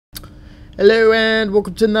Hello and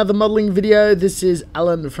welcome to another modeling video. This is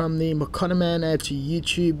Alan from the Man to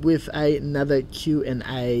YouTube with another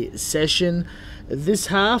Q&A session. This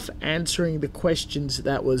half answering the questions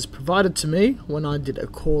that was provided to me when I did a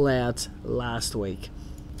call out last week.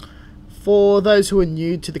 For those who are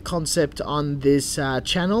new to the concept on this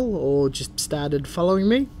channel or just started following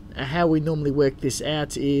me, how we normally work this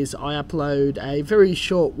out is I upload a very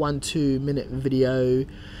short 1-2 minute video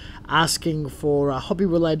asking for hobby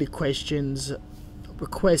related questions,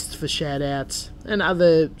 requests for shout outs and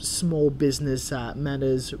other small business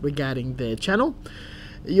matters regarding their channel.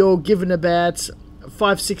 You're given about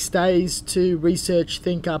 5-6 days to research,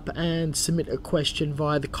 think up and submit a question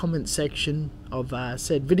via the comment section of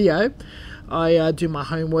said video. I do my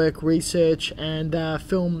homework, research and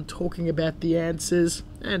film talking about the answers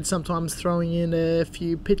and sometimes throwing in a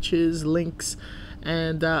few pictures, links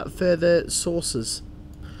and further sources.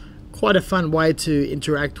 Quite a fun way to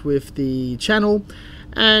interact with the channel,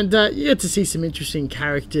 and you get to see some interesting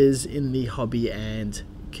characters in the hobby and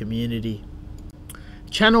community.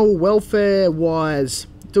 Channel welfare wise,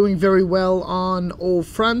 doing very well on all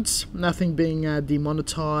fronts, nothing being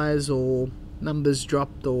demonetized or numbers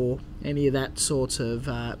dropped or any of that sort of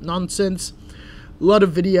nonsense. A lot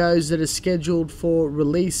of videos that are scheduled for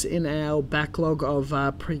release in our backlog of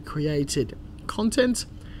pre-created content.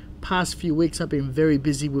 Past few weeks I've been very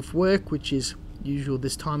busy with work, which is usual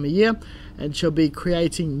this time of year, and shall be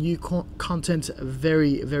creating new content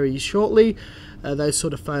very shortly. Those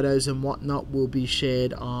sort of photos and whatnot will be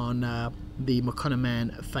shared on the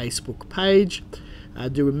Man Facebook page.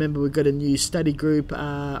 Do remember we've got a new study group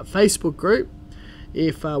Facebook group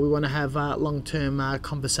if we want to have long-term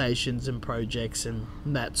conversations and projects and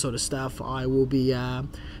that sort of stuff. I will be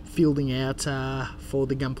fielding out for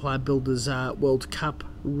the Gunpla Builders World Cup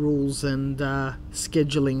rules and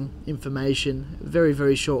scheduling information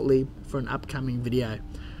very shortly for an upcoming video.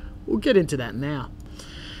 We'll get into that now.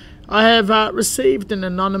 I have received an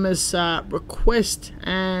anonymous request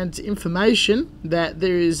and information that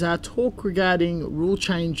there is talk regarding rule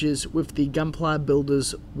changes with the Gunpla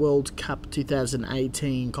Builders World Cup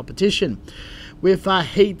 2018 competition, with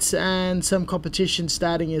heats and some competitions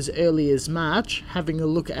starting as early as March. Having a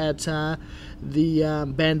look at the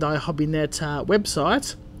Bandai HobbyNet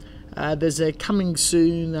website, there's a coming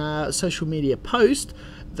soon social media post,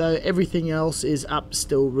 though everything else is up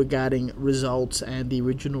still regarding results and the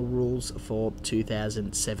original rules for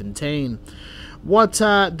 2017. What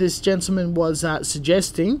this gentleman was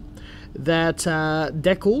suggesting, that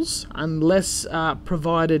decals, unless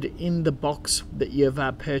provided in the box that you've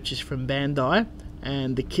purchased from Bandai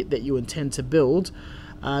and the kit that you intend to build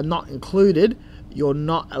not included, you're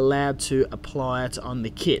not allowed to apply it on the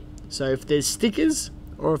kit. So if there's stickers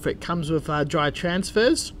or if it comes with dry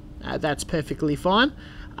transfers, that's perfectly fine.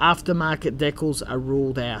 Aftermarket decals are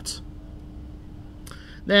ruled out.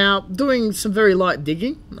 Now, doing some very light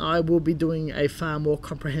digging, I will be doing a far more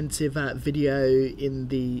comprehensive video in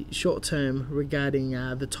the short term regarding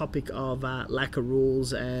the topic of lack of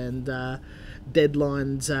rules and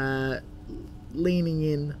deadlines leaning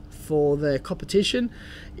in for the competition.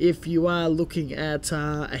 If you are looking at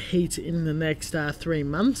a heat in the next 3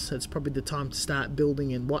 months, it's probably the time to start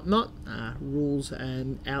building and whatnot. Rules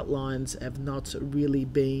and outlines have not really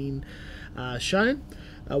been shown.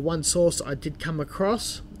 One source I did come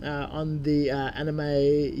across on the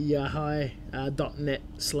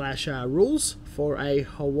animeyahai.net/rules for a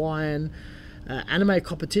Hawaiian anime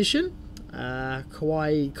competition,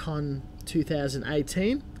 Kawaii Con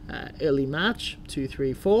 2018, early March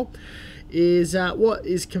 234, is what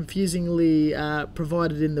is confusingly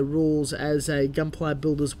provided in the rules as a Gunpla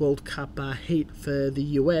Builders World Cup heat for the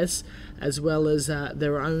US, as well as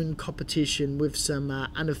their own competition with some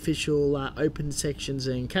unofficial open sections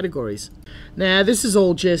and categories. Now, this is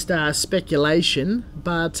all just speculation,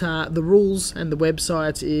 but the rules and the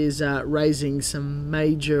website is raising some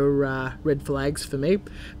major red flags for me.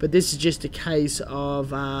 But this is just a case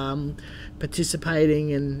of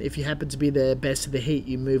participating, and if you happen to be the best of the heat,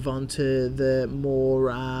 you move on to the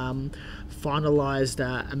more finalized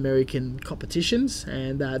American competitions,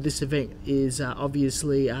 and this event is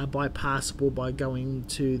obviously bypassable by going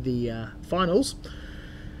to the finals,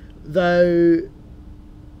 though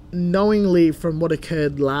knowingly from what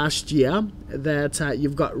occurred last year that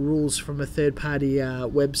you've got rules from a third-party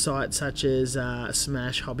website such as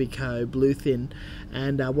Smash, Hobbyco, Bluefin,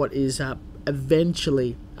 and what is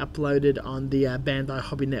eventually uploaded on the Bandai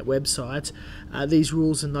HobbyNet website. These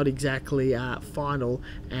rules are not exactly final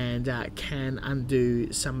and can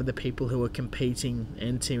undo some of the people who are competing,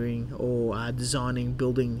 entering or designing,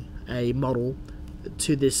 building a model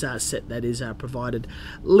to this set that is provided.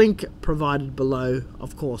 Link provided below,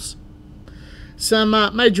 of courcourse. Some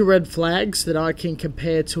major red flags that I can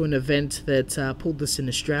compare to an event that pulled this in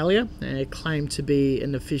Australia, claimed to be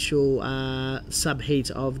an official subheat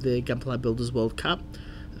of the Gunpla Builders World Cup.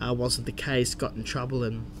 Wasn't the case, got in trouble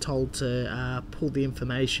and told to pull the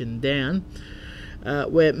information down.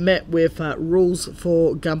 We're met with rules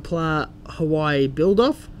for Gunpla Hawaii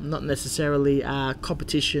build-off, not necessarily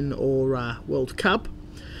competition or World Cup.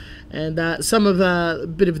 And some of a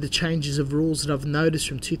bit of the changes of rules that I've noticed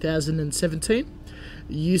from 2017.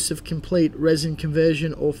 Use of complete resin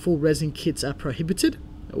conversion or full resin kits are prohibited,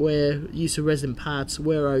 where use of resin parts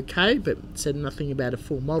were okay, but said nothing about a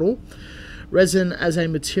full model. Resin as a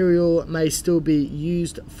material may still be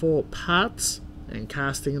used for parts and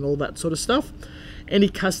casting and all that sort of stuff. Any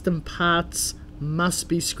custom parts must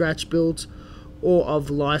be scratch built or of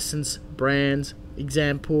licensed brands,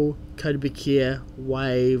 example Kawaii,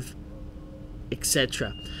 Wave,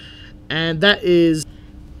 etc. And that is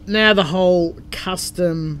now the whole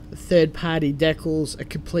custom third-party decals are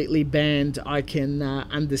completely banned. I can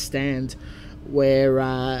understand where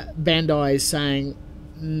Bandai is saying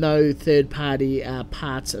no third-party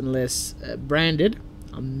parts unless branded.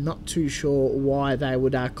 I'm not too sure why they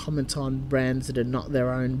would comment on brands that are not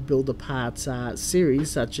their own builder parts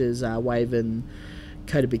series, such as Wave and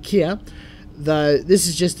Kawaii. Though this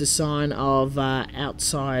is just a sign of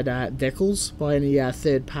outside decals by any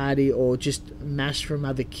third party or just mash from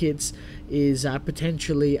other kits is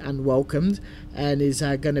potentially unwelcomed and is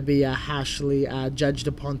going to be harshly judged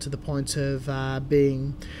upon to the point of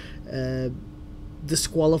being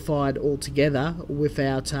disqualified altogether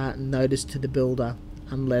without notice to the builder,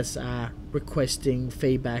 unless requesting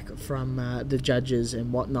feedback from the judges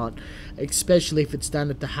and whatnot, especially if it's done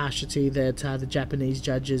at the harshity that the Japanese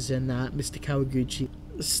judges and Mr. Kawaguchi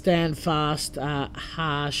stand fast,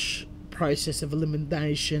 harsh process of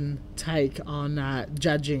elimination take on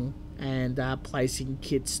judging and placing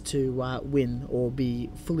kits to win or be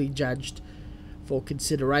fully judged for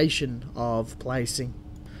consideration of placing.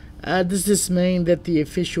 Does this mean that the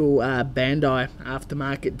official Bandai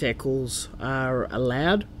aftermarket decals are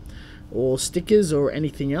allowed, or stickers or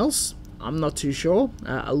anything else? I'm not too sure.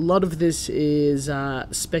 A lot of this is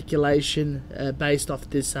speculation based off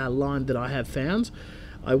this line that I have found.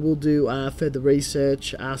 I will do further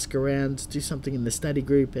research, ask around, do something in the study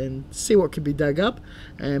group and see what can be dug up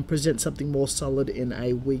and present something more solid in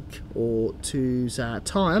a week or two's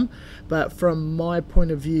time. But from my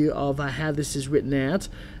point of view of how this is written out,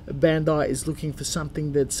 Bandai is looking for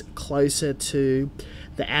something that's closer to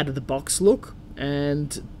the out-of-the-box look,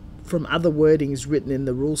 and from other wordings written in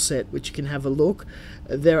the rule set, which you can have a look,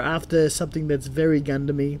 they're after something that's very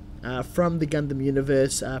Gundam-y, from the Gundam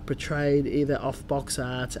universe, portrayed either off box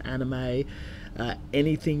art, anime,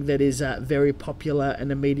 anything that is very popular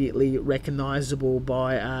and immediately recognizable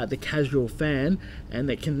by the casual fan, and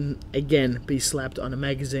that can again be slapped on a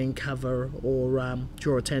magazine cover or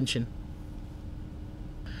draw attention.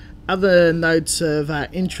 Other notes of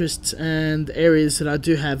interests and areas that I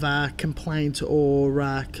do have complaint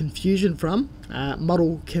or confusion from.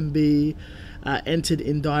 Model can be entered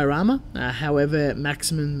in diorama, however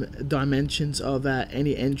maximum dimensions of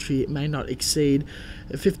any entry may not exceed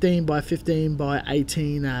 15 by 15 by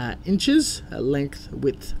 18 inches, length,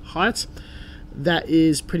 width, height. That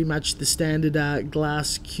is pretty much the standard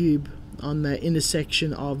glass cube on the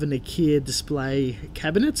intersection of an IKEA display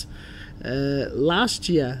cabinet. Last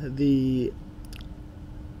year, the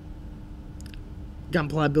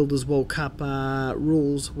Gunpla Builders World Cup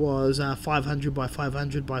rules was 500 by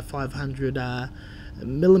 500 by 500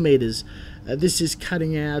 millimeters. This is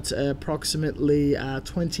cutting out approximately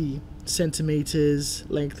 20 centimeters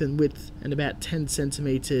length and width and about 10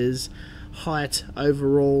 centimeters height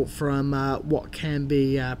overall from what can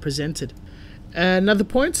be presented. Another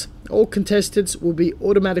point, all contestants will be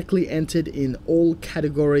automatically entered in all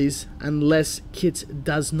categories unless kit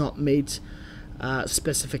does not meet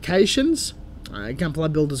specifications.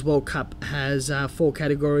 Gunpla Builders World Cup has 4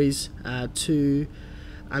 categories, 2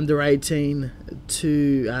 under 18,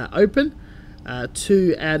 2 open.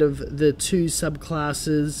 2 out of the 2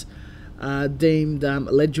 subclasses are deemed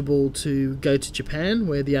eligible to go to Japan,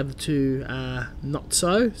 where the other 2 are not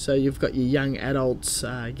so. So you've got your young adults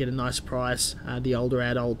get a nice price, the older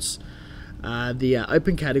adults the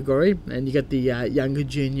open category, and you get the younger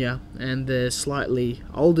junior and the slightly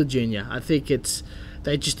older junior. I think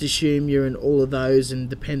they just assume you're in all of those, and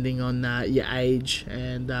depending on your age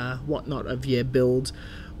and whatnot of your build,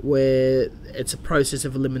 where it's a process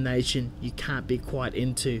of elimination you can't be quite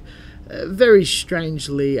into. Very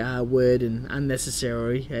strangely worded and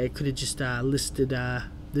unnecessary. It could have just listed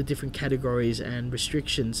the different categories and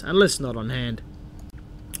restrictions, unless not on hand.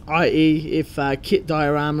 I.e., if kit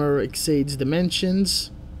diorama exceeds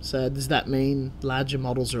dimensions, so does that mean larger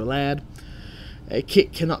models are allowed? A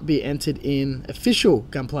kit cannot be entered in official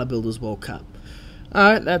Gunpla Builders World Cup.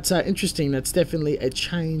 Alright, that's interesting. That's definitely a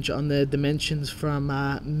change on the dimensions from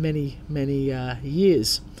many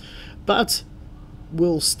years. But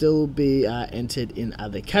will still be entered in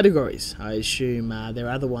other categories. I assume there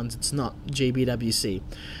are other ones. It's not GBWC.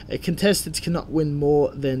 Contestants cannot win more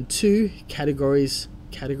than 2 categories.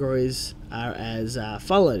 Categories are as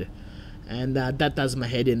followed. And that does my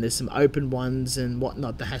head in. There's some open ones and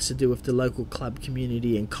whatnot that has to do with the local club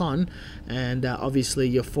community and con, and obviously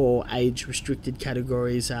your 4 age restricted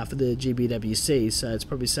categories for the GBWC. So it's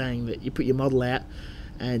probably saying that you put your model out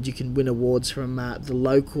and you can win awards from the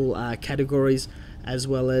local categories as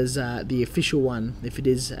well as the official one if it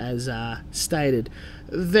is as stated.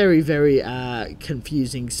 Very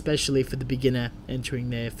confusing, especially for the beginner entering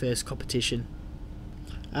their first competition.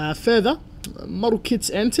 Further, model kits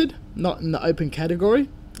entered, not in the open category,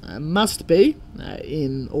 must be,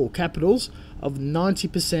 in all capitals, of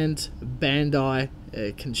 90% Bandai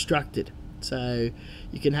constructed. So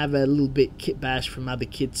you can have a little bit kit bash from other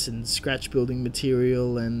kits and scratch building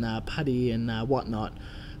material and putty and whatnot,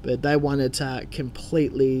 but they want it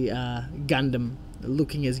completely Gundam,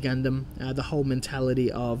 looking as Gundam, the whole mentality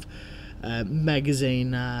of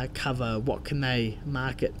magazine cover, what can they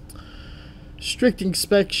market. Strict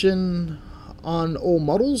inspection on all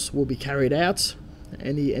models will be carried out.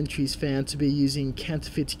 Any entries found to be using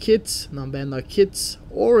counterfeit kits, non-Bandai kits,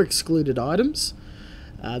 or excluded items.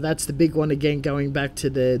 That's the big one again, going back to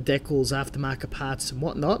the decals, aftermarket parts and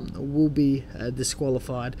whatnot, will be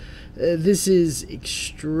disqualified. This is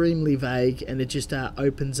extremely vague, and it just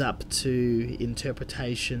opens up to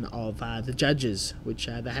interpretation of the judges, which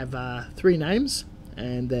they have 3 names.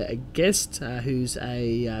 And a guest who's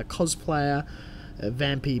a cosplayer,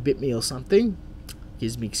 Vampy bit me or something.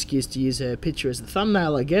 Gives me excuse to use her picture as the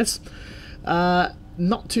thumbnail, I guess.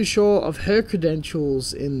 Not too sure of her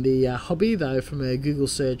credentials in the hobby, though from a Google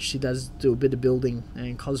search she does do a bit of building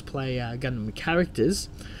and cosplay Gundam characters.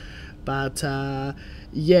 But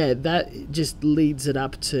yeah, that just leads it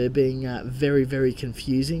up to being very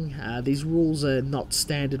confusing. These rules are not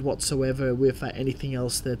standard whatsoever with anything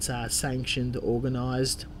else that's sanctioned,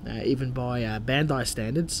 organised, even by Bandai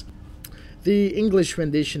standards. The English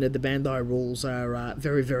rendition of the Bandai rules are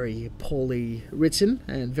very poorly written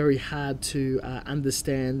and very hard to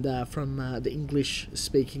understand from the English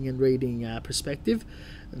speaking and reading perspective.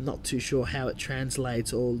 I'm not too sure how it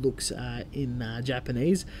translates or looks in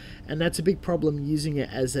Japanese, and that's a big problem using it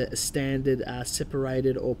as a standard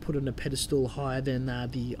separated or put on a pedestal higher than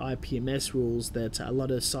the IPMS rules that a lot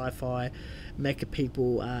of sci-fi mecha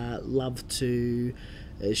people love to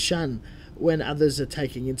shun, when others are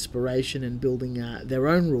taking inspiration and building their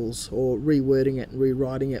own rules or rewording it and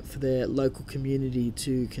rewriting it for their local community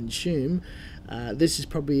to consume. This is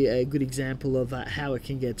probably a good example of how it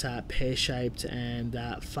can get pear-shaped and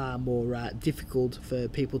far more difficult for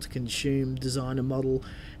people to consume, design a model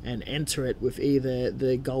and enter it with either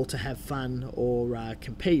the goal to have fun or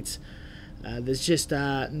compete. There's just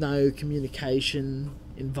no communication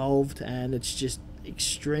involved, and it's just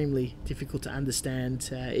extremely difficult to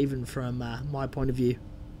understand, even from my point of view.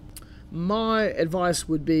 My advice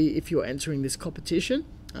would be, if you're entering this competition,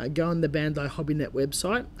 go on the Bandai HobbyNet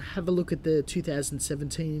website, have a look at the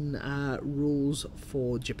 2017 rules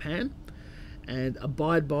for Japan and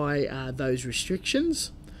abide by those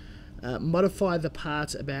restrictions. Modify the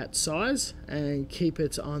part about size and keep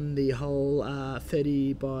it on the whole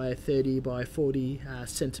 30 by 30 by 40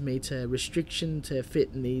 centimeter restriction to fit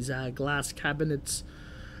in these glass cabinets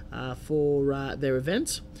for their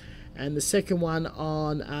events. And the second one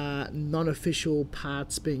on non-official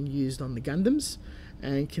parts being used on the Gundams.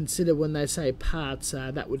 And consider when they say parts,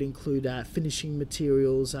 that would include finishing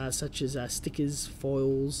materials such as stickers,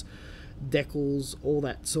 foils, decals, all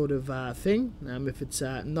that sort of thing. If it's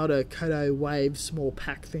not a Kodo Wave small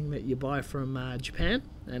pack thing that you buy from Japan,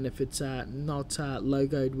 and if it's not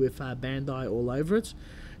logoed with Bandai all over it,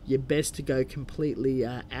 you're best to go completely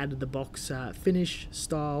out of the box finish,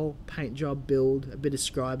 style, paint job, build, a bit of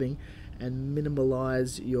scribing, and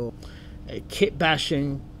minimalize your kit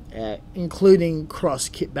bashing, including cross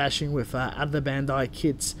kit bashing with other Bandai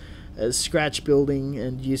kits, scratch building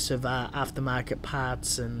and use of aftermarket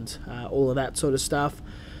parts and all of that sort of stuff.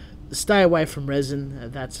 Stay away from resin,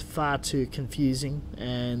 that's far too confusing,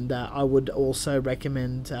 and I would also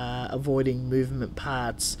recommend avoiding movement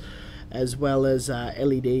parts as well as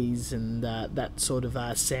LEDs and that sort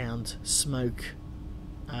of sound, smoke,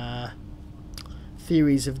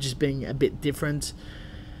 theories of just being a bit different.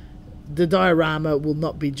 The diorama will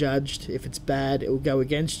not be judged. If it's bad, it will go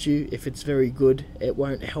against you. If it's very good, it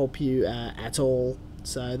won't help you at all.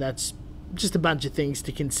 So that's just a bunch of things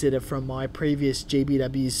to consider from my previous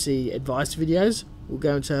GBWC advice videos. We'll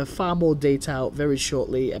go into far more detail very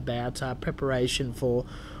shortly about preparation for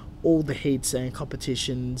all the heats and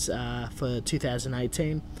competitions for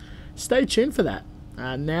 2018. Stay tuned for that.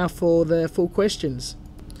 Now for the full questions.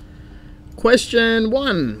 Question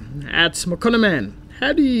 1 at McConaughey.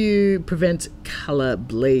 How do you prevent colour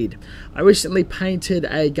bleed? I recently painted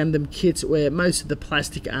a Gundam kit where most of the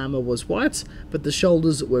plastic armour was white, but the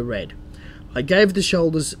shoulders were red. I gave the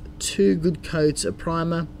shoulders 2 good coats of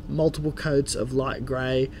primer, multiple coats of light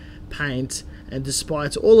grey paint, and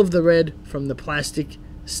despite all of the red from the plastic,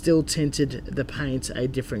 still tinted the paint a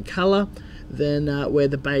different colour than where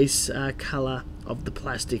the base colour of the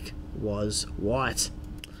plastic was white.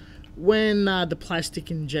 When the plastic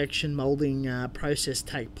injection moulding process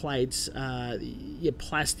takes place, your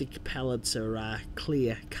plastic pellets are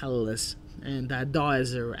clear, colourless, and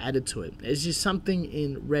dyes are added to it. There's just something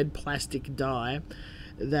in red plastic dye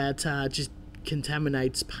that just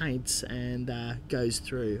contaminates paints and goes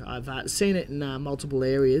through. I've seen it in multiple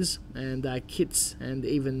areas and kits, and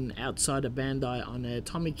even outside of Bandai on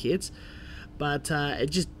Tommy kits, but it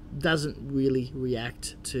just doesn't really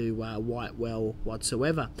react to white well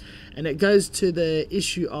whatsoever. And it goes to the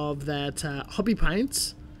issue of that hobby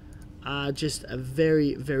paints are just a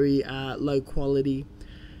very low quality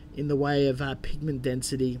in the way of pigment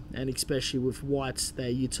density, and especially with whites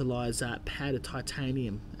they utilize powder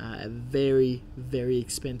titanium, a very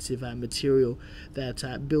expensive material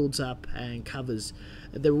that builds up and covers.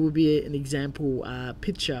 There will be an example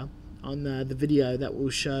picture on the video that will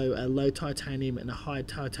show a low titanium and a high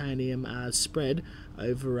titanium spread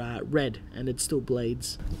over red, and it still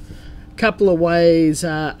bleeds. Couple of ways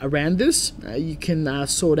around this. You can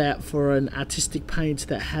sort out for an artistic paint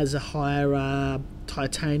that has a higher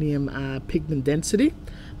titanium pigment density.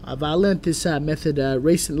 I've learnt this method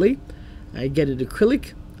recently. Get it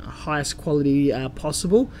acrylic, highest quality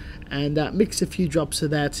possible, and mix a few drops of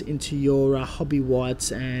that into your hobby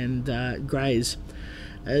whites and greys.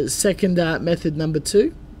 Second method number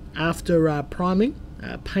 2, after priming,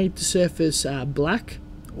 paint the surface black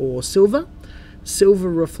or silver. Silver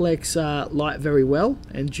reflects light very well,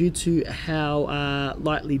 and due to how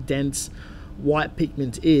lightly dense white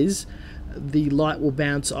pigment is, the light will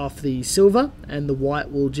bounce off the silver and the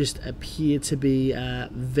white will just appear to be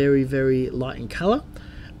very light in color.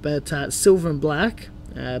 But silver and black,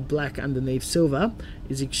 black underneath silver,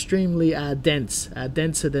 is extremely dense,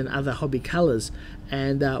 denser than other hobby colors,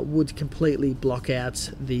 and would completely block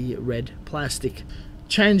out the red plastic.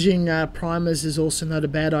 Changing primers is also not a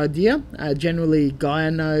bad idea. Generally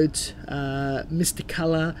Gaia Note, Mr.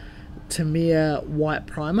 Color, Tamiya white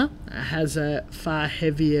primer has a far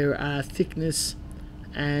heavier thickness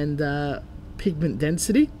and pigment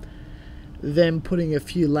density than putting a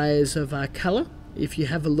few layers of color. If you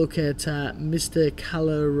have a look at Mr.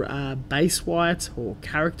 Color base white or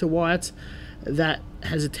character white, that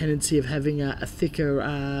has a tendency of having a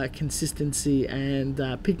thicker consistency and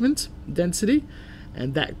pigment density,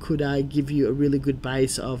 and that could give you a really good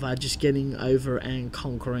base of just getting over and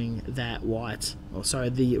conquering that white, or sorry,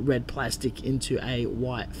 the red plastic into a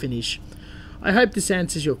white finish. I hope this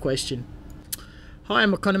answers your question. Hi,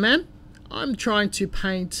 I'm McConaughey. I'm trying to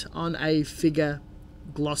paint on a figure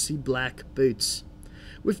glossy black boots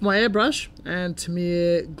with my airbrush and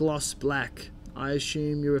Tamiya gloss black. I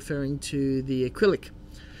assume you're referring to the acrylic.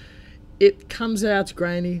 It comes out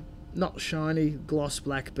grainy, not shiny, gloss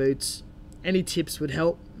black boots. Any tips would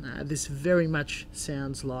help. This very much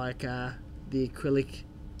sounds like the acrylic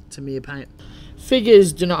Tamiya paint.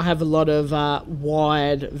 Figures do not have a lot of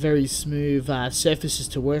wide, very smooth surfaces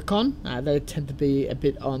to work on. They tend to be a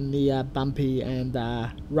bit on the bumpy and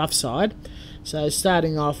rough side. So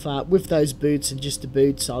starting off with those boots and just the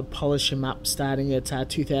boots, I'd polish them up starting at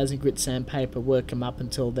 2000 grit sandpaper, work them up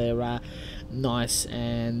until they're nice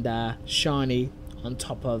and shiny on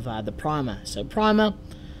top of the primer. So primer,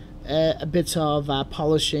 a bit of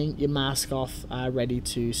polishing, your mask off, ready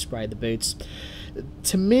to spray the boots.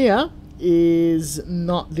 Tamiya is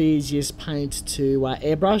not the easiest paint to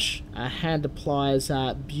airbrush. Hand applies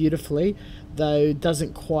beautifully, though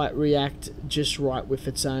doesn't quite react just right with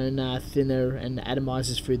its own thinner and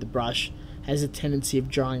atomizes through the brush. Has a tendency of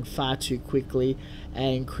drying far too quickly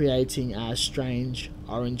and creating a strange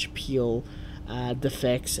orange peel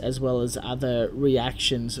defects as well as other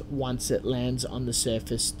reactions once it lands on the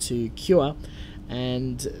surface to cure,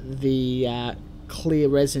 and the clear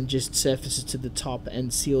resin just surfaces to the top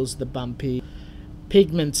and seals the bumpy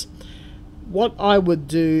pigments. What I would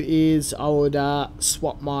do is I would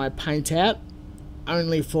swap my paint out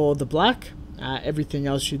only for the black. Everything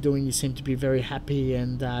else you're doing, you seem to be very happy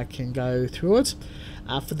and can go through it.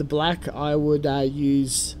 For the black, I would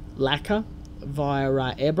use lacquer via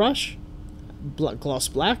airbrush, gloss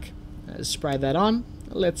black, spray that on,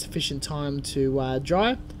 let sufficient time to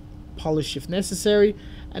dry, polish if necessary,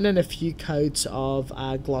 and then a few coats of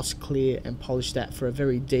gloss clear and polish that for a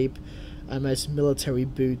very deep, almost military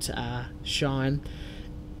boot shine.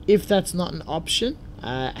 If that's not an option,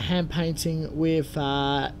 hand painting with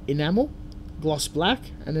enamel, gloss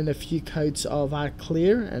black, and then a few coats of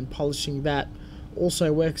clear and polishing that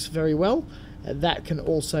also works very well. That can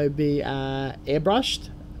also be airbrushed,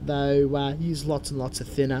 though use lots and lots of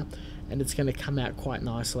thinner and it's going to come out quite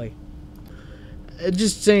nicely. It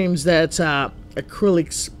just seems that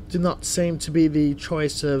acrylics do not seem to be the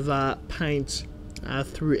choice of paint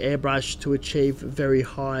through airbrush to achieve very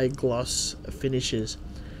high gloss finishes.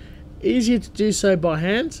 Easier to do so by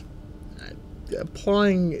hand.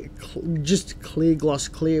 Applying just clear gloss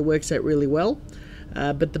clear works out really well,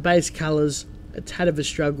 but the base colors, a tad of a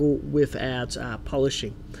struggle without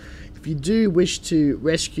polishing. If you do wish to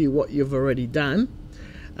rescue what you've already done,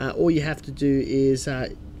 all you have to do is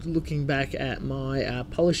looking back at my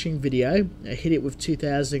polishing video, hit it with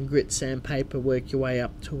 2000 grit sandpaper, work your way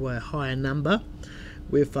up to a higher number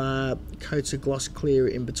with coats of gloss clear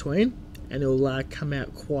in between, and it'll come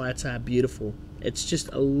out quite beautiful. It's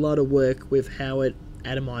just a lot of work with how it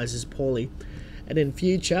atomizes poorly, and in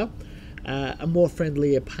future a more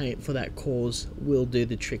friendlier paint for that cause will do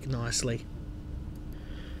the trick nicely.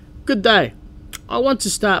 Good day. I want to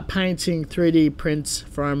start painting 3D prints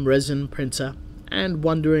from resin printer and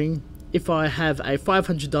wondering if I have a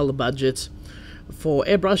 $500 budget for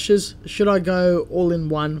airbrushes, should I go all in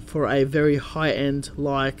one for a very high end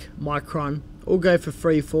like Micron, or go for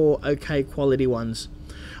free for okay quality ones?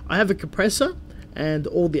 I have a compressor and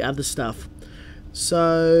all the other stuff.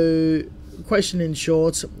 So, question in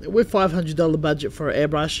short, with $500 budget for an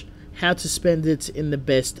airbrush, how to spend it in the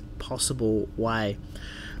best possible way?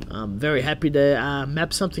 I'm very happy to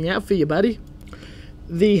map something out for you, buddy.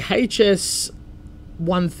 The HS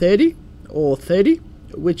 130 or 30,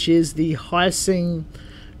 which is the Hyacinth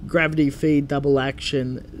gravity feed double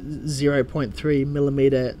action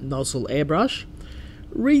 0.3mm nozzle airbrush,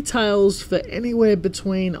 retails for anywhere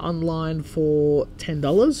between online for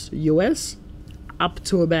 $10 US up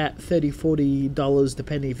to about $30-40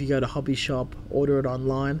 depending if you go to hobby shop, order it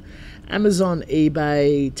online. Amazon,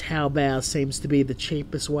 eBay, Taobao seems to be the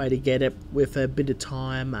cheapest way to get it with a bit of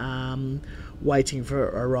time waiting for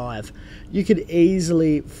it to arrive. You could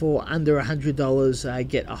easily for under $100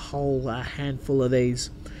 get a whole handful of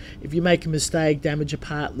these. If you make a mistake, damage a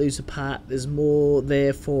part, lose a part, there's more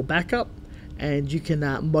there for backup, and you can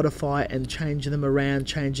modify and change them around,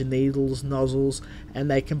 change the needles, nozzles,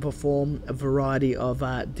 and they can perform a variety of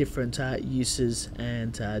different uses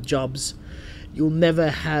and jobs. You'll never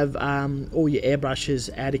have all your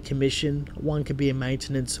airbrushes out of commission. One could be in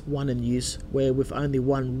maintenance, one in use, where with only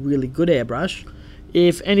one really good airbrush,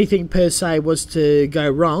 if anything per se was to go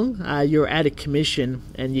wrong, you're out of commission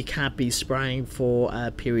and you can't be spraying for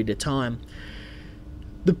a period of time.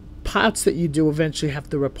 The parts that you do eventually have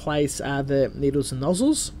to replace are the needles and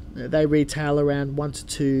nozzles. They retail around $1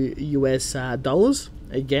 to $2 US,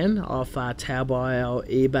 again off Taobao,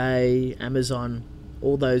 eBay, Amazon,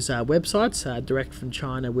 all those websites, direct from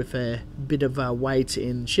China with a bit of weight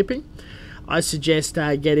in shipping. I suggest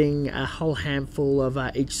getting a whole handful of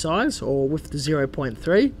each size, or with the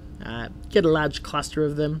 0.3, get a large cluster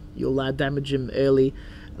of them. You'll damage them early.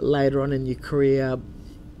 Later on in your career,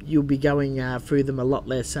 you'll be going through them a lot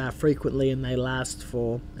less frequently, and they last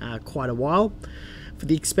for quite a while. For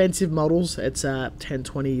the expensive models, it's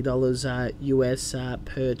 $10-20 US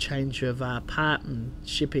per change of part and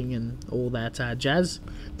shipping and all that jazz.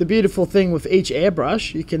 The beautiful thing with each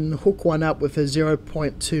airbrush, you can hook one up with a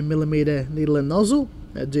 0.2mm needle and nozzle,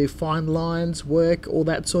 do fine lines, work, all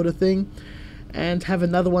that sort of thing, and have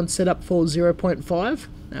another one set up for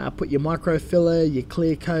 0.5. Put your micro filler, your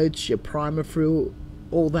clear coats, your primer through,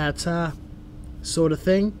 all that sort of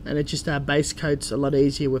thing, and it just base coats a lot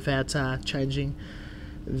easier without changing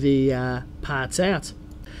the parts out.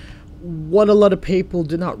 What a lot of people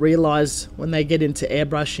do not realize when they get into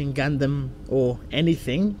airbrushing Gundam or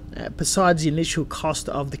anything, besides the initial cost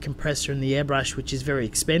of the compressor and the airbrush, which is very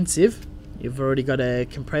expensive, you've already got a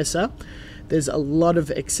compressor, There's a lot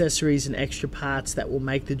of accessories and extra parts that will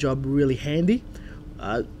make the job really handy,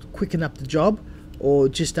 quicken up the job, or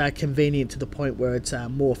just convenient to the point where it's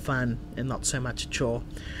more fun and not so much a chore.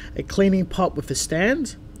 A cleaning pot with a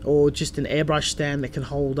stand, or just an airbrush stand that can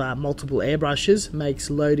hold multiple airbrushes, makes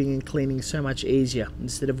loading and cleaning so much easier.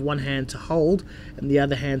 Instead of one hand to hold and the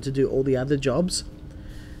other hand to do all the other jobs,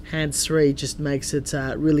 hands-free just makes it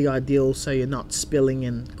really ideal, so you're not spilling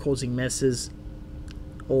and causing messes,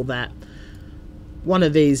 all that. One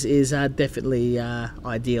of these is definitely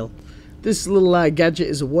ideal. This little gadget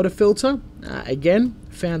is a water filter. Again,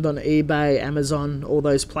 found on eBay, Amazon, all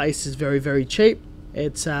those places, very, very cheap.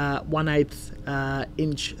 It's 1/8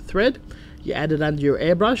 inch thread. You add it under your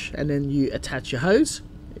airbrush and then you attach your hose.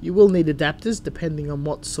 You will need adapters depending on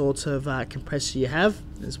what sort of compressor you have,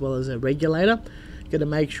 as well as a regulator. Got to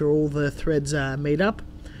make sure all the threads meet up.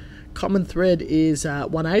 Common thread is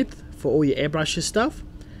 1/8 for all your airbrushes stuff,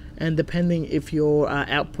 and depending if your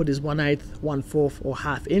output is 1/8, 1/4 or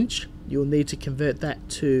 1/2 inch, you'll need to convert that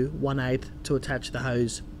to 1/8 to attach the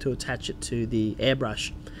hose to attach it to the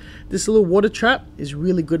airbrush. This little water trap is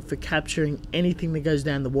really good for capturing anything that goes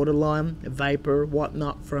down the water line, vapor,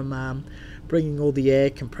 whatnot, from bringing all the air,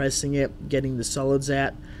 compressing it, getting the solids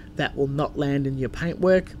out. That will not land in your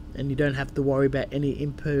paintwork, and you don't have to worry about any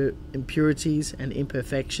impurities and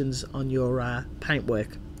imperfections on your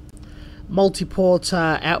paintwork. Multi-port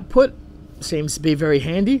output seems to be very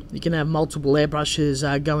handy. You can have multiple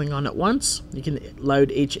airbrushes going on at once. You can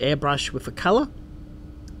load each airbrush with a color.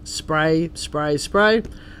 Spray, spray, spray.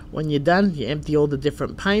 When you're done, you empty all the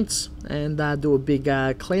different paints and do a big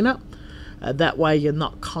cleanup. That way you're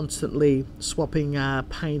not constantly swapping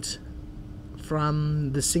paint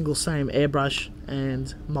from the single same airbrush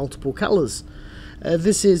and multiple colors.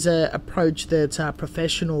 This is an approach that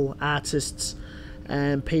professional artists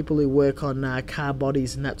and people who work on car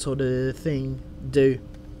bodies and that sort of thing do.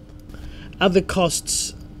 Other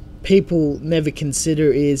costs people never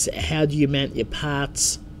consider is how do you mount your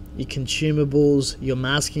parts, your consumables, your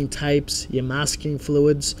masking tapes, your masking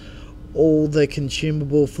fluids, all the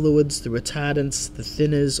consumable fluids, the retardants, the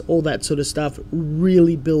thinners, all that sort of stuff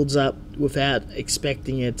really builds up without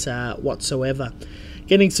expecting it whatsoever.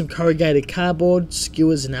 Getting some corrugated cardboard,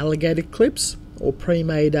 skewers and alligator clips, or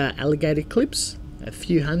pre-made alligator clips, a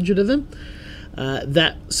few hundred of them,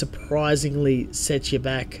 that surprisingly sets you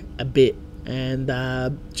back a bit, and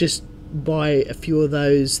just buy a few of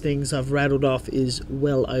those things I've rattled off is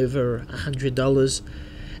well over $100,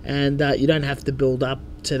 and you don't have to build up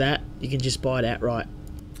to that. You can just buy it outright.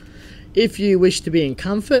 If you wish to be in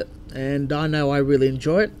comfort, and I know I really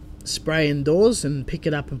enjoy it, spray indoors and pick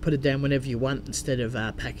it up and put it down whenever you want instead of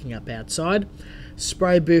packing up outside.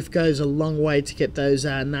 Spray booth goes a long way to get those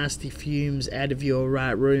nasty fumes out of your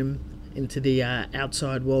room into the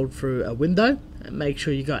outside world through a window. And make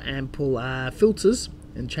sure you got ample filters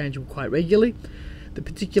and change them quite regularly. The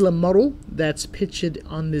particular model that's pictured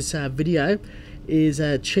on this video is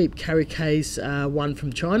a cheap carry case one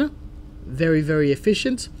from China. Very, very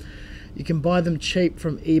efficient. You can buy them cheap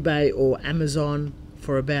from eBay or Amazon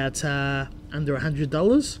for about under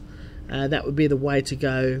 $100. That would be the way to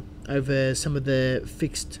go over some of the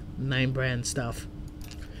fixed name brand stuff.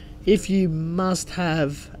 If you must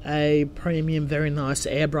have a premium, very nice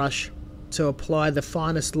airbrush to apply the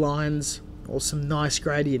finest lines or some nice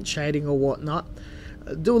gradient shading or whatnot,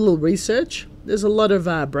 do a little research. There's a lot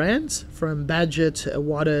of brands, from Badger to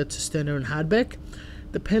Iwata to Sterner and Hardbeck.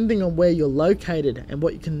 Depending on where you're located and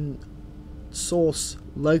what you can source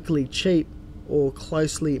locally cheap or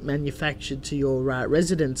closely manufactured to your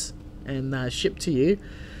residence and shipped to you,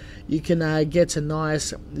 you can get a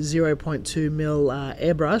nice 0.2mm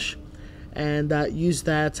airbrush and use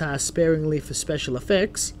that sparingly for special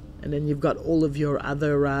effects. And then you've got all of your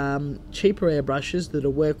other cheaper airbrushes that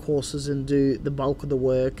are workhorses and do the bulk of the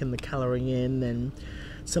work and the colouring in and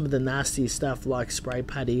some of the nasty stuff like spray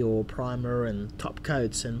putty or primer and top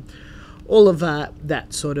coats and all of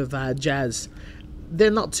that sort of jazz.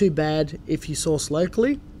 They're not too bad if you source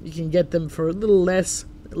locally. You can get them for a little less,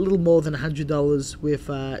 a little more than $100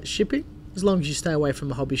 with shipping, as long as you stay away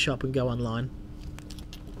from a hobby shop and go online.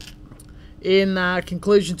 In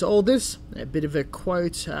conclusion to all this, a bit of a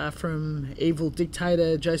quote from evil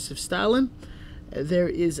dictator Joseph Stalin: there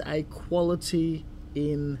is a quality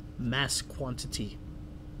in mass quantity.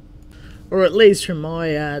 Or at least from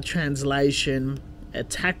my translation, a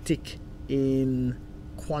tactic in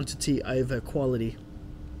quantity over quality.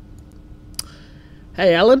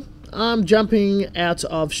 Hey Alan, I'm jumping out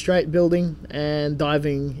of straight building and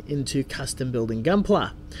diving into custom building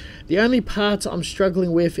Gunpla. The only part I'm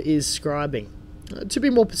struggling with is scribing. To be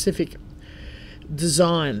more specific,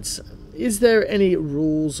 designs. Is there any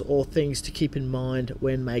rules or things to keep in mind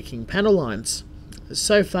when making panel lines?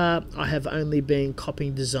 So far, I have only been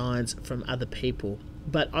copying designs from other people,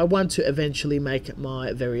 but I want to eventually make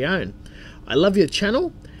my very own. I love your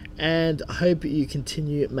channel and I hope you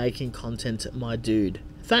continue making content, my dude.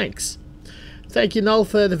 Thanks. Thank you, Noel,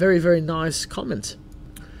 for the very nice comment.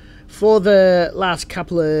 For the last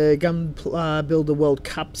couple of Gunpla Builder World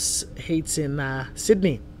Cups heats in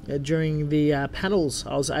Sydney, during the panels,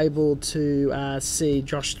 I was able to see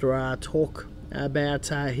Josh Dara talk about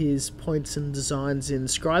his points and designs in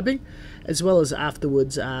scribing, as well as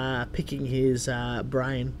afterwards picking his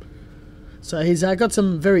brain. So he's got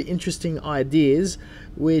some very interesting ideas,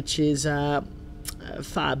 which is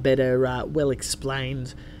far better well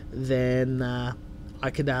explained than I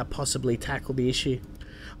could possibly tackle the issue.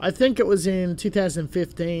 I think it was in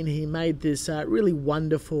 2015 he made this really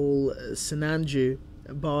wonderful Sinanju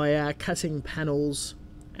by cutting panels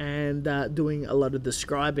and doing a lot of the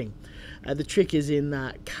scribing. The trick is in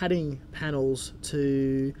cutting panels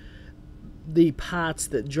to the parts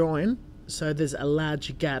that join, so there's a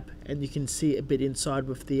large gap and you can see a bit inside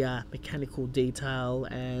with the mechanical detail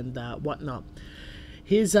and whatnot.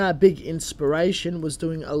 His big inspiration was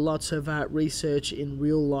doing a lot of research in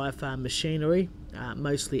real life machinery,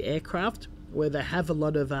 mostly aircraft, where they have a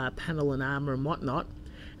lot of panel and armor and whatnot,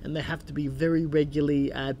 and they have to be very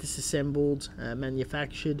regularly disassembled,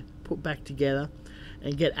 manufactured, put back together,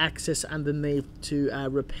 and get access underneath to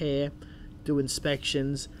repair, do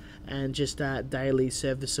inspections, and just daily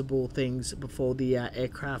serviceable things before the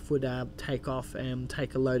aircraft would take off and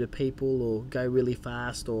take a load of people or go really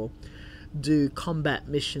fast or do combat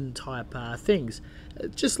mission type things,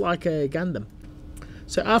 just like a Gundam.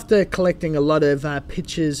 So after collecting a lot of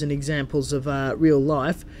pictures and examples of real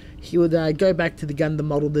life, he would go back to the Gundam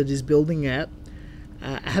model that he's building at,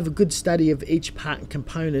 have a good study of each part and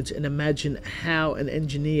component, and imagine how an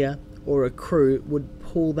engineer or a crew would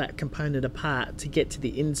pull that component apart to get to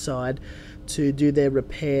the inside to do their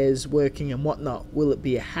repairs, working and whatnot. Will it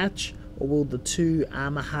be a hatch, or will the two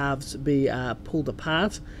armor halves be pulled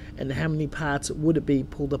apart, and how many parts would it be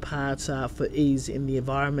pulled apart for ease in the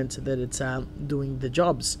environment that it's doing the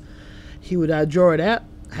jobs? He would draw it out,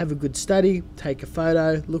 have a good study, take a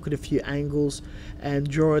photo, look at a few angles, and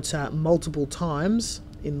draw it multiple times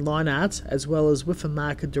in line art, as well as with a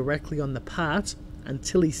marker directly on the part,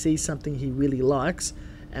 until he sees something he really likes,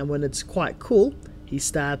 and when it's quite cool, he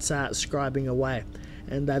starts scribing away.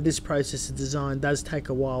 And this process of design does take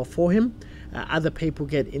a while for him. Other people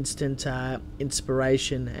get instant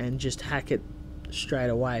inspiration and just hack it straight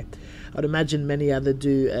away. I'd imagine many others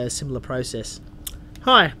do a similar process.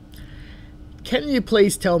 Hi, can you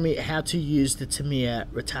please tell me how to use the Tamiya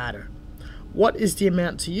retarder? What is the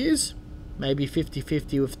amount to use? Maybe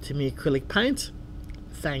 50-50 with Tamiya acrylic paint?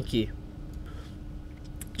 Thank you.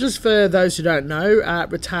 Just for those who don't know,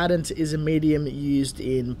 retardant is a medium used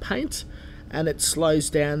in paint, and it slows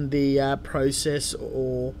down the process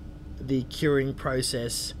or the curing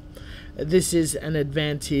process. This is an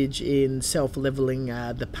advantage in self-leveling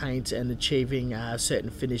the paint and achieving certain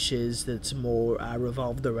finishes that's more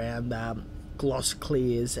revolved around gloss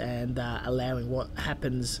clears and allowing what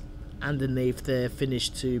happens underneath the finish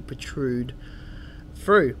to protrude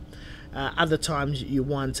through. Other times you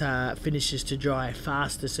want finishes to dry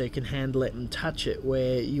faster so you can handle it and touch it,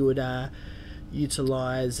 where you would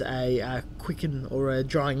utilize a quicken or a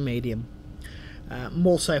drying medium.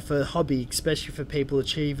 More so for hobby, especially for people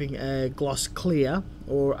achieving a gloss clear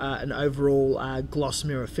or an overall gloss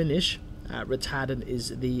mirror finish, retardant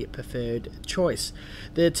is the preferred choice.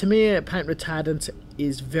 The Tamiya paint retardant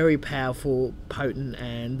is very powerful, potent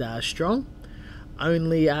and strong.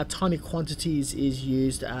 Only tiny quantities is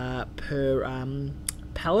used per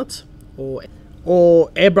pallet or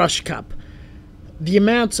airbrush cup. The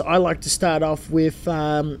amounts I like to start off with,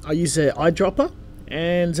 I use an eyedropper,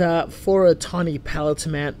 and for a tiny pallet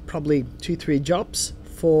amount, probably 2-3 drops.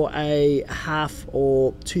 For a half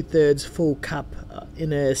or 2/3 full cup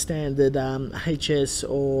in a standard HS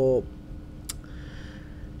or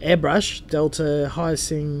airbrush, Delta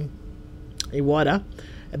Hyacinth Iwata,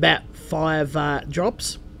 about 5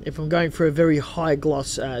 drops. If I'm going for a very high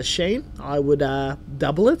gloss sheen, I would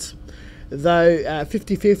double it. Though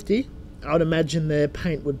 50-50, I would imagine the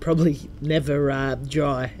paint would probably never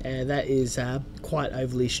dry. That is quite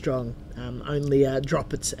overly strong. Only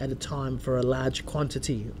drop it at a time for a large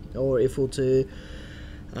quantity, or if we're to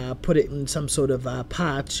put it in some sort of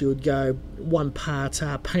parts, you would go 1 part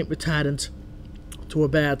paint retardant to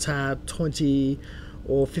about 20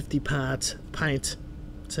 or 50 parts paint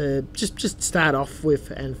to just start off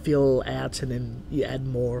with and fill out, and then you add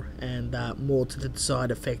more and more to the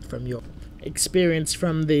desired effect from your experience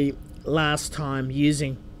from the last time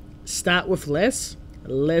using. Start with less.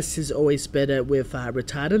 Less is always better with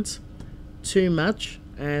retardants. Too much,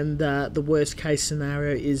 and the worst case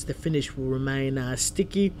scenario is the finish will remain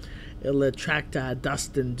sticky. It'll attract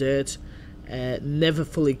dust and dirt, never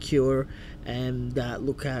fully cure, and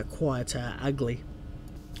look quite ugly.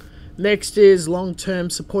 Next is long-term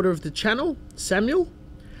supporter of the channel, Samuel.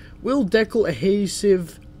 Will decal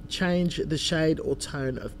adhesive change the shade or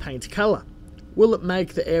tone of paint color? Will it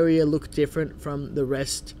make the area look different from the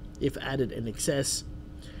rest if added in excess?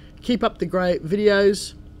 Keep up the great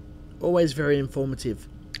videos, always very informative.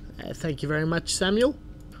 Thank you very much, Samuel.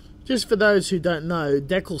 Just for those who don't know,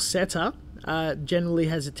 decal setter generally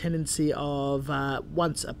has a tendency of,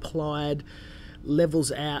 once applied,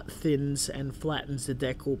 levels out, thins and flattens the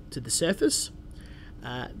decal to the surface.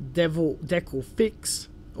 Decal fix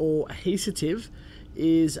or adhesive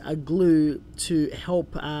is a glue to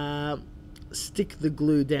help stick the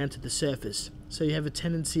glue down to the surface. So you have a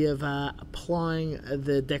tendency of applying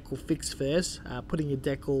the decal fix first, putting your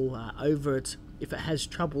decal over it if it has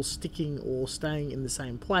trouble sticking or staying in the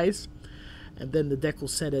same place, and then the decal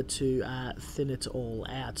setter to thin it all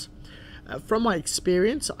out. From my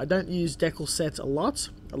experience, I don't use decal sets a lot.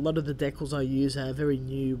 A lot of the decals I use are very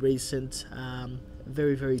new, recent,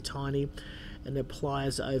 very tiny, and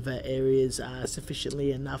applies over areas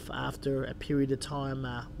sufficiently enough after a period of time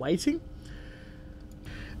waiting.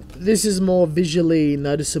 This is more visually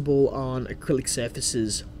noticeable on acrylic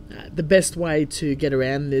surfaces. The best way to get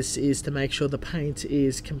around this is to make sure the paint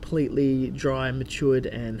is completely dry, matured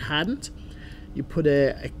and hardened. You put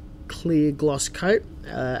a clear gloss coat,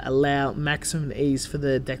 allow maximum ease for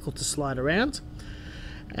the decal to slide around,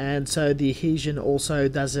 and so the adhesion also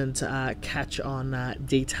doesn't catch on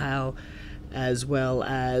detail, as well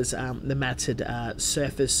as the matted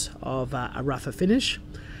surface of a rougher finish.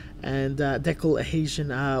 And decal adhesion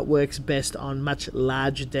works best on much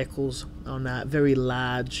larger decals, on very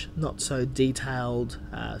large, not so detailed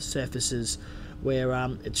surfaces where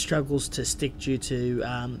it struggles to stick due to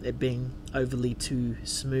it being overly too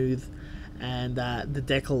smooth, and the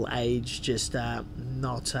decal age just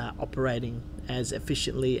not operating as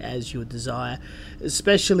efficiently as you would desire,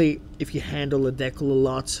 especially if you handle a decal a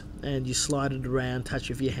lot and you slide it around, touch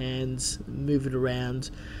with your hands, move it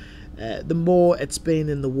around. The more it's been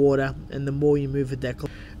in the water and the more you move a decal.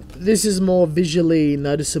 This is more visually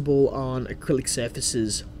noticeable on acrylic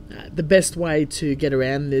surfaces. The best way to get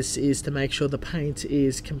around this is to make sure the paint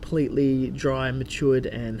is completely dry, matured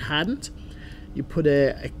and hardened. You put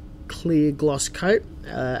a clear gloss coat,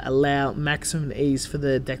 allow maximum ease for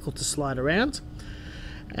the decal to slide around,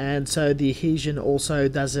 and so the adhesion also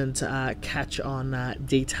doesn't catch on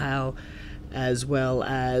detail, as well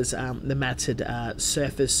as the matted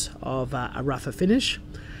surface of a rougher finish.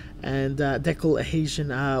 And decal adhesion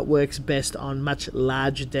works best on much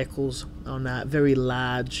larger decals, on very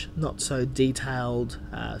large, not so detailed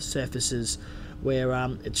surfaces where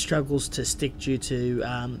it struggles to stick due to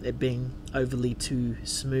it being overly too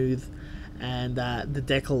smooth, and the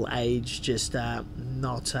decal age just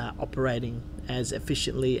not operating as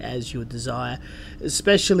efficiently as you would desire,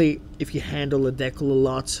 especially if you handle a decal a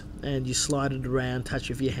lot and you slide it around, touch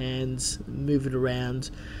with your hands, move it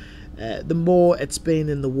around. The more it's been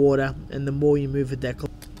in the water and the more you move a decal,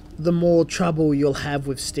 the more trouble you'll have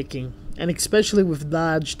with sticking. And especially with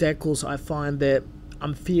large decals, I find that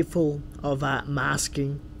I'm fearful of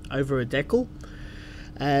masking over a decal,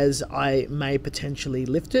 as I may potentially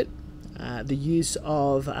lift it. The use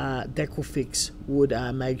of decal fix would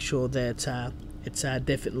make sure that it's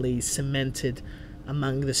definitely cemented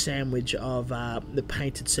among the sandwich of the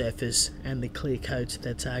painted surface and the clear coat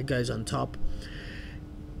that goes on top.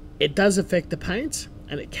 It does affect the paint,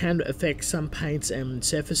 and it can affect some paints and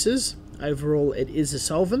surfaces. Overall, it is a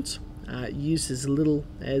solvent. Use as little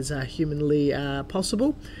as humanly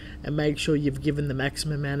possible, and make sure you've given the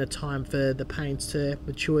maximum amount of time for the paints to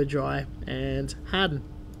mature, dry and harden.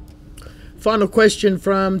 Final question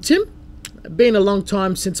from Tim. Been a long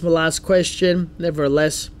time since my last question,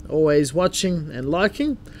 nevertheless always watching and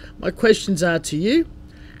liking. My questions are to you.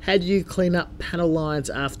 How do you clean up panel lines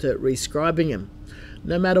after rescribing them?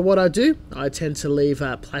 No matter what I do, I tend to leave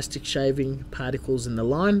plastic shaving particles in the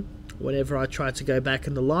line. Whenever I try to go back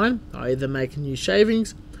in the line, I either make new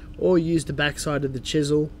shavings or use the backside of the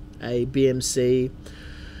chisel, a BMC,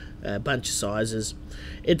 a bunch of sizes.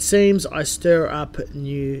 It seems I stir up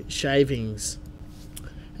new shavings.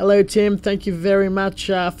 Hello Tim, thank you very much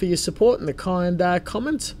for your support and the kind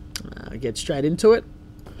comment. I'll get straight into it.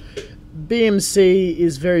 BMC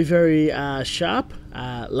is very sharp,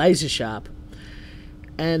 laser sharp,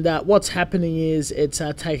 and what's happening is it's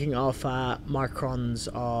taking off microns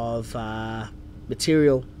of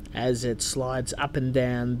material as it slides up and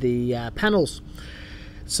down the panels.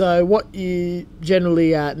 So what you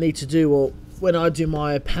generally need to do, or when I do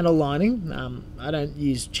my panel lining, I don't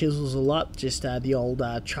use chisels a lot, just the old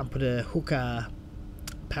trumpeter hooker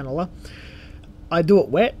paneler. I do it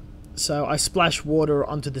wet, so I splash water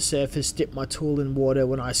onto the surface, dip my tool in water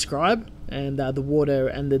when I scribe, and the water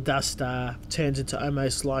and the dust turns into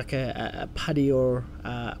almost like a putty or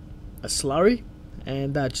a slurry,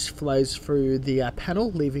 and just flows through the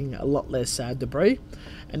panel, leaving a lot less debris.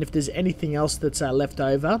 And if there's anything else that's left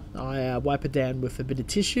over, I wipe it down with a bit of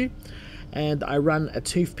tissue, and I run a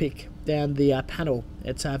toothpick down the panel.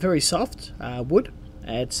 It's very soft wood.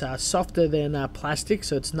 It's softer than plastic,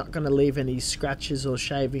 so it's not going to leave any scratches or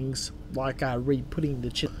shavings like re-putting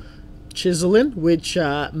the chisel in, which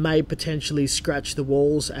may potentially scratch the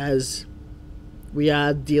walls, as we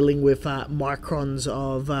are dealing with microns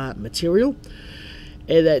of material.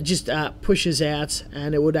 It just pushes out,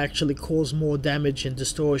 and it would actually cause more damage and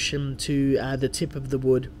distortion to the tip of the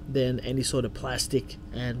wood than any sort of plastic,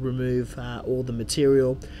 and remove all the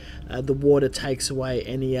material. The water takes away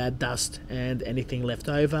any dust and anything left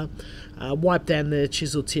over. Wipe down the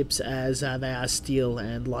chisel tips, as they are steel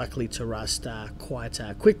and likely to rust quite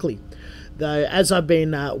quickly. Though, as I've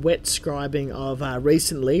been wet scribing of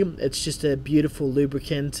recently, it's just a beautiful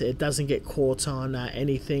lubricant. It doesn't get caught on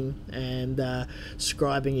anything, and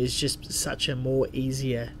scribing is just such a more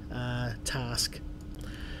easier task.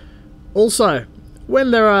 Also,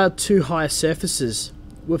 when there are two high surfaces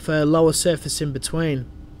with a lower surface in between,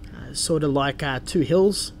 sort of like two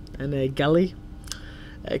hills and a gully,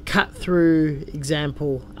 cut through,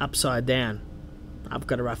 example, upside down. I've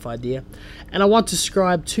got a rough idea, and I want to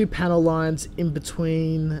scribe two panel lines in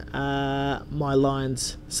between. My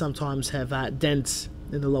lines sometimes have dents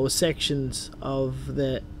in the lower sections of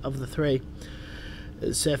the three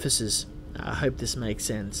surfaces. I hope this makes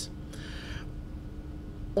sense.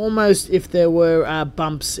 Almost if there were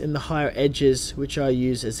bumps in the higher edges, which I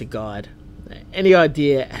use as a guide. Any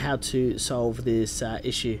idea how to solve this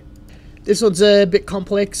issue? This one's a bit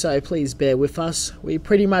complex, so please bear with us. We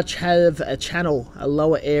pretty much have a channel, a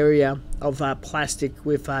lower area of plastic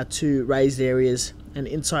with two raised areas, and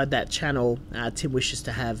inside that channel Tim wishes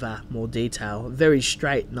to have more detail. Very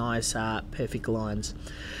straight, nice, perfect lines.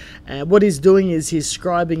 And what he's doing is he's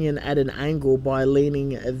scribing in at an angle by leaning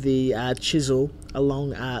the chisel along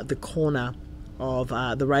the corner of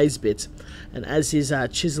the raised bit, and as he's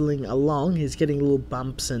chiseling along, he's getting little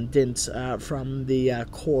bumps and dents from the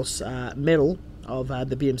coarse metal of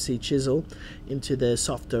the BMC chisel into the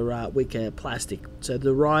softer, weaker plastic. So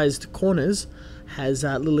the raised corners has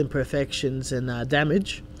little imperfections and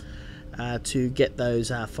damage to get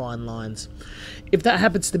those fine lines. If that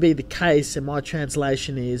happens to be the case, and my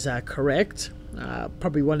translation is correct,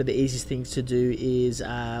 probably one of the easiest things to do is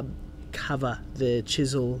cover the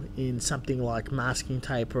chisel in something like masking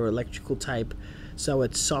tape or electrical tape, so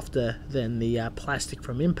it's softer than the plastic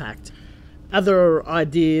from impact. Other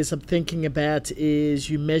ideas I'm thinking about is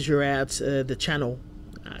you measure out the channel,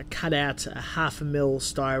 cut out 1/2 mil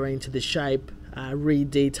styrene to the shape,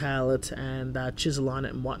 re-detail it and chisel on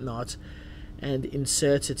it and whatnot, and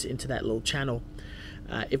insert it into that little channel.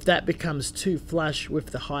 If that becomes too flush with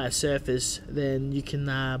the higher surface, then you can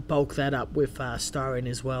bulk that up with styrene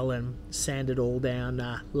as well, and sand it all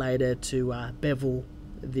down later to bevel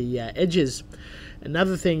the edges.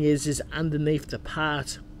 Another thing is underneath the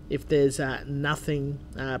part, if there's nothing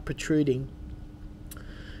protruding,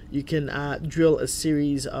 you can drill a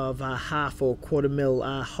series of 1/2 or 1/4 mil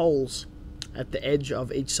holes at the edge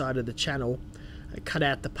of each side of the channel. Cut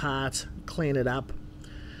out the part, clean it up,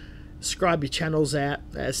 scribe your channels out,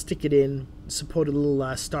 stick it in, support a little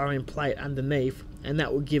styrene plate underneath, and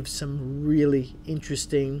that will give some really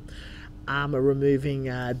interesting armor removing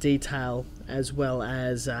detail, as well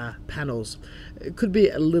as panels. It could be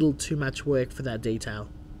a little too much work for that detail.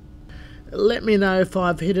 Let me know if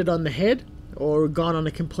I've hit it on the head or gone on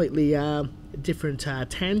a completely different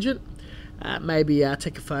tangent. Maybe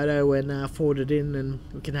take a photo and forward it in, and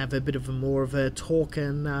we can have a bit of more of a talk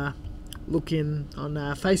and look in on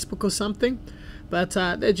Facebook or something. But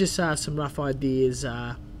they're just some rough ideas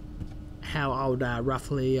how I would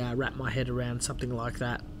roughly wrap my head around something like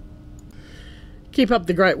that. Keep up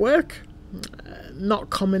the great work. Not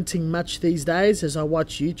commenting much these days as I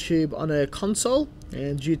watch YouTube on a console,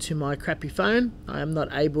 and due to my crappy phone I am not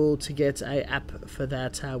able to get an app for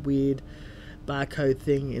that weird barcode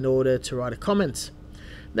thing in order to write a comment.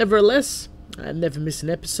 Nevertheless, never miss an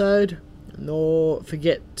episode, nor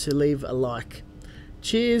forget to leave a like.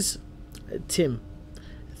 Cheers, Tim.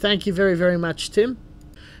 Thank you very, very much, Tim.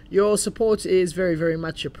 Your support is very, very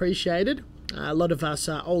much appreciated. A lot of us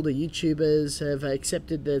older YouTubers have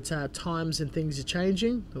accepted that times and things are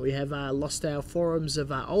changing. We have lost our forums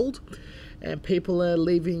of old, and people are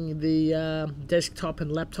leaving the desktop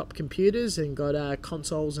and laptop computers and got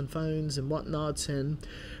consoles and phones and whatnot. And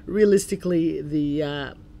realistically,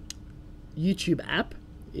 the YouTube app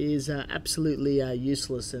is absolutely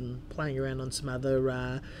useless, and playing around on some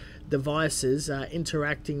other devices,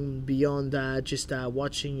 interacting beyond just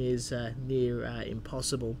watching is near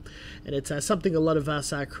impossible. And it's something a lot of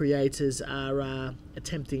us creators are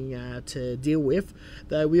attempting to deal with,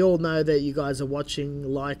 though we all know that you guys are watching,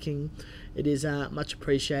 liking. It is much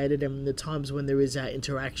appreciated, and the times when there is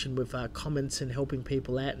interaction with comments and helping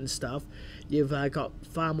people out and stuff, you've got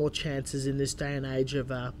far more chances in this day and age of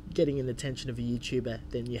getting an attention of a YouTuber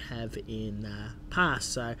than you have in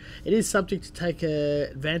past. So it is something to take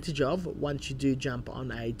advantage of once you do jump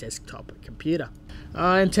on a desktop computer.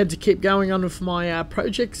 I intend to keep going on with my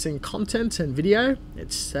projects and content and video.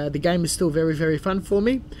 It's the game is still very, very fun for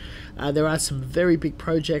me. There are some very big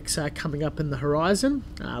projects coming up in the horizon.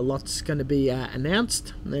 Lots going to be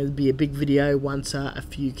announced. There'll be a big video once a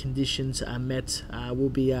few conditions are met. Will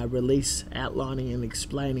be a release outlining and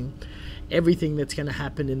explaining everything that's going to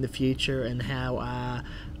happen in the future, and how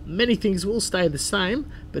many things will stay the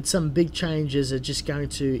same, but some big changes are just going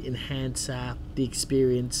to enhance the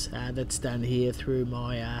experience that's done here through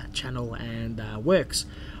my channel and works.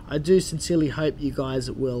 I do sincerely hope you guys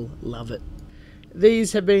will love it.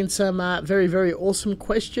 These have been some very, very awesome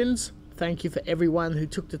questions. Thank you for everyone who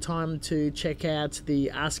took the time to check out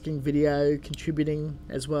the asking video, contributing,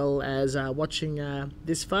 as well as watching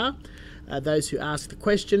this far. Those who asked the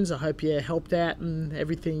questions, I hope you helped out and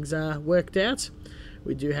everything's worked out.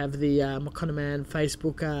 We do have the Mokonaman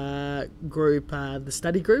Facebook group, the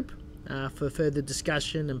study group, for further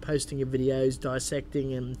discussion and posting of videos,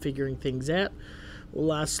 dissecting and figuring things out.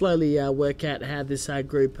 We'll slowly work out how this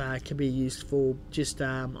group can be used for just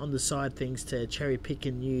on the side things to cherry pick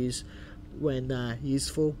and use when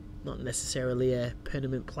useful, not necessarily a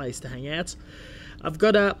permanent place to hang out. I've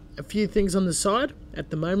got a few things on the side.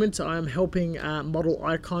 At the moment, I'm helping Model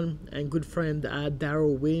Icon and good friend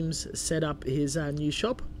Daryl Williams set up his new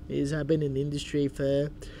shop. He's been in the industry for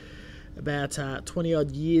about 20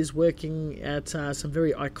 odd years, working at some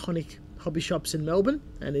very iconic hobby shops in Melbourne,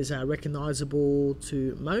 and is recognisable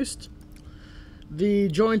to most. The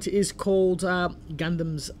joint is called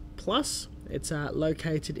Gundams Plus. It's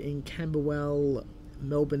located in Camberwell,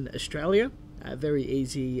 Melbourne, Australia. Very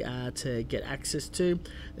easy to get access to.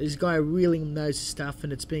 This guy really knows his stuff,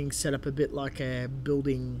 and it's being set up a bit like a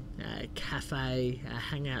building cafe,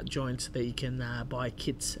 hangout joint that you can buy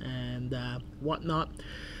kits and whatnot.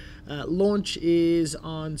 Launch is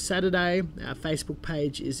on Saturday. Our Facebook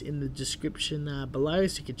page is in the description below,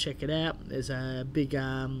 so you can check it out. There's a big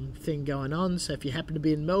thing going on, so if you happen to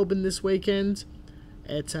be in Melbourne this weekend,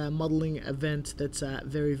 it's a modelling event that's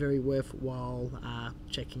very, very worthwhile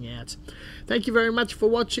checking out. Thank you very much for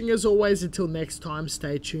watching. As always, until next time,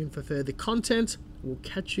 stay tuned for further content. We'll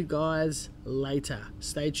catch you guys later.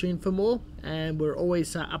 Stay tuned for more, and we're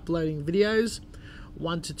always uploading videos,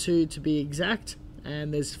 1 to 2 to be exact.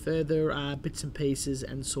 And there's further bits and pieces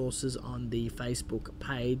and sources on the Facebook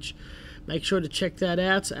page. Make sure to check that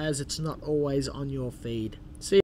out, as it's not always on your feed.